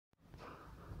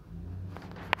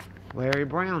Larry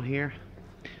Brown here.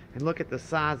 And look at the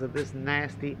size of this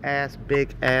nasty ass,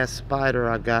 big ass spider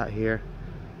I got here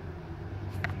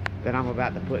that I'm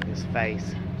about to put in his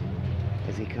face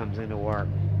as he comes into work.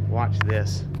 Watch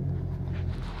this.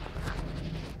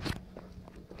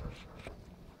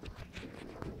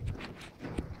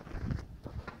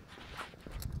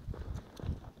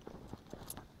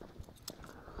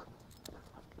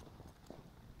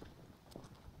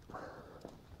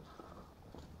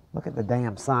 Look at the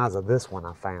damn size of this one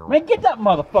I found. Man, get that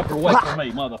motherfucker away from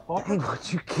me, motherfucker. Dang,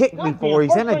 what you kicked me for?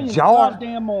 He's in a jar.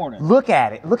 Goddamn morning. Look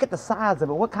at it. Look at the size of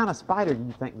it. What kind of spider do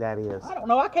you think that is? I don't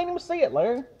know. I can't even see it,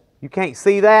 Larry. You can't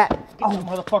see that? Get that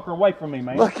motherfucker away from me,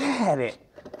 man. Look at it.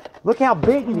 Look how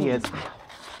big it is.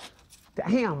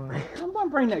 Damn, man.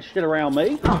 Don't bring that shit around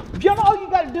me. You know all you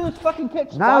gotta do is fucking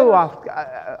catch spiders. No,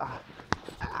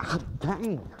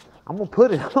 dang. I'm gonna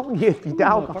put it on you if you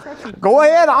don't. Go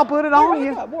ahead, I'll put it on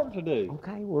you. I got work to do.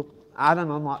 Okay, well, I done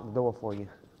unlocked the door for you.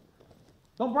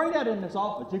 Don't bring that in this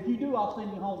office. If you do, I'll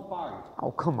send you home fire.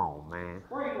 Oh, come on, man.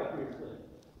 Bring it up here,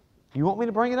 see. You want me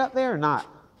to bring it up there or not?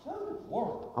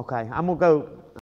 Work. Okay, I'm gonna go